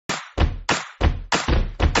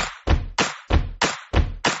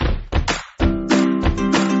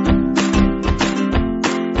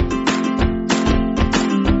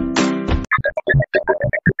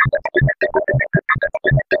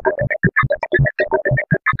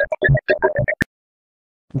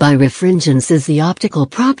Birefringence is the optical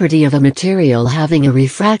property of a material having a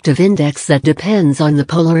refractive index that depends on the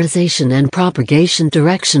polarization and propagation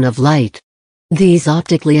direction of light. These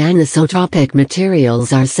optically anisotropic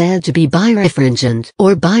materials are said to be birefringent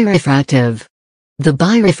or birefractive. The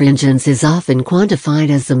birefringence is often quantified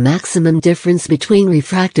as the maximum difference between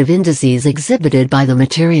refractive indices exhibited by the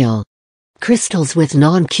material. Crystals with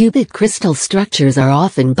non-cubic crystal structures are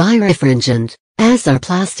often birefringent, as are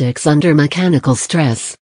plastics under mechanical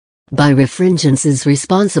stress. Birefringence is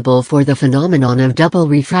responsible for the phenomenon of double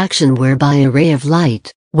refraction whereby a ray of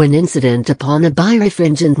light, when incident upon a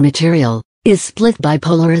birefringent material, is split by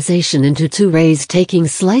polarization into two rays taking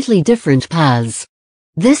slightly different paths.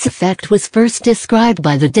 This effect was first described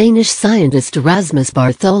by the Danish scientist Erasmus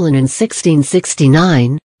Bartholin in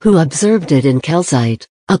 1669, who observed it in calcite,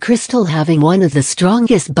 a crystal having one of the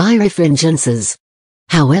strongest birefringences.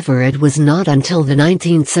 However, it was not until the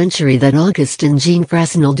 19th century that Augustin Jean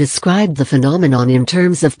Fresnel described the phenomenon in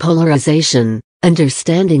terms of polarization,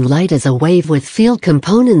 understanding light as a wave with field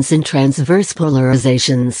components in transverse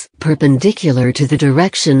polarizations, perpendicular to the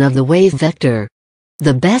direction of the wave vector.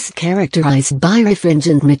 The best characterized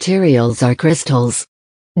birefringent materials are crystals.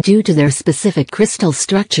 Due to their specific crystal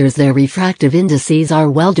structures, their refractive indices are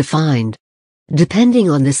well defined. Depending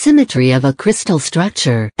on the symmetry of a crystal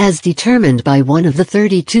structure, as determined by one of the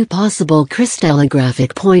 32 possible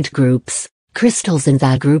crystallographic point groups, crystals in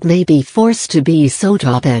that group may be forced to be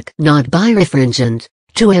isotropic, not birefringent,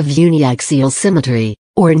 to have uniaxial symmetry,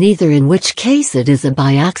 or neither, in which case it is a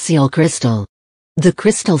biaxial crystal. The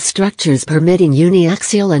crystal structures permitting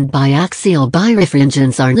uniaxial and biaxial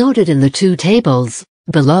birefringence are noted in the two tables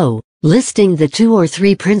below, listing the 2 or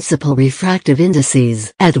 3 principal refractive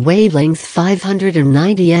indices at wavelength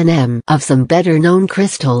 590 nm of some better-known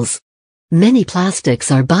crystals. Many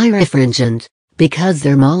plastics are birefringent, because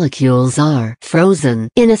their molecules are frozen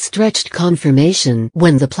in a stretched conformation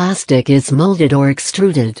when the plastic is molded or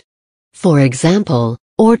extruded. For example,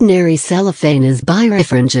 ordinary cellophane is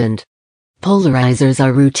birefringent. Polarizers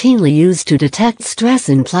are routinely used to detect stress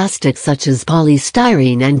in plastics such as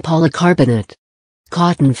polystyrene and polycarbonate.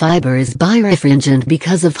 Cotton fiber is birefringent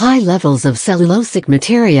because of high levels of cellulosic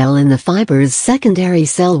material in the fiber's secondary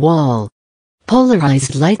cell wall.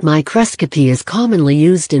 Polarized light microscopy is commonly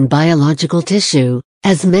used in biological tissue,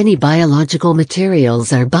 as many biological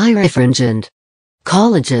materials are birefringent.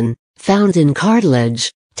 Collagen, found in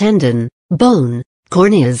cartilage, tendon, bone,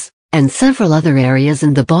 corneas, and several other areas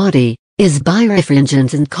in the body, is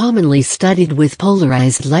birefringent and commonly studied with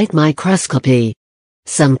polarized light microscopy.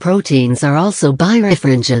 Some proteins are also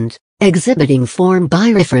birefringent, exhibiting form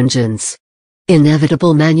birefringence.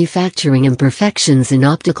 Inevitable manufacturing imperfections in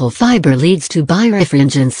optical fiber leads to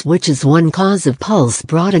birefringence, which is one cause of pulse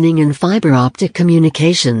broadening in fiber optic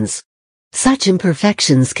communications. Such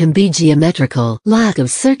imperfections can be geometrical, lack of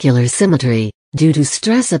circular symmetry, due to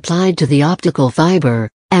stress applied to the optical fiber,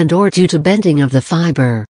 and/or due to bending of the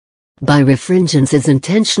fiber. Birefringence is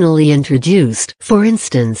intentionally introduced, for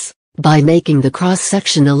instance, by making the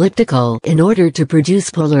cross-section elliptical in order to produce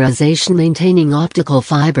polarization maintaining optical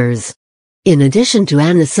fibers. In addition to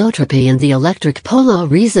anisotropy and the electric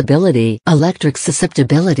polarizability, electric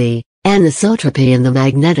susceptibility, anisotropy and the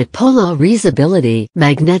magnetic polarizability,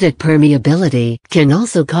 magnetic permeability, can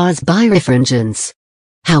also cause birefringence.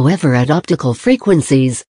 However, at optical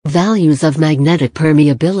frequencies, values of magnetic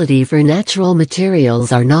permeability for natural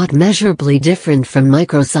materials are not measurably different from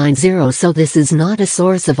microsine 0, so this is not a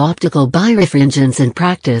source of optical birefringence in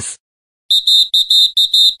practice.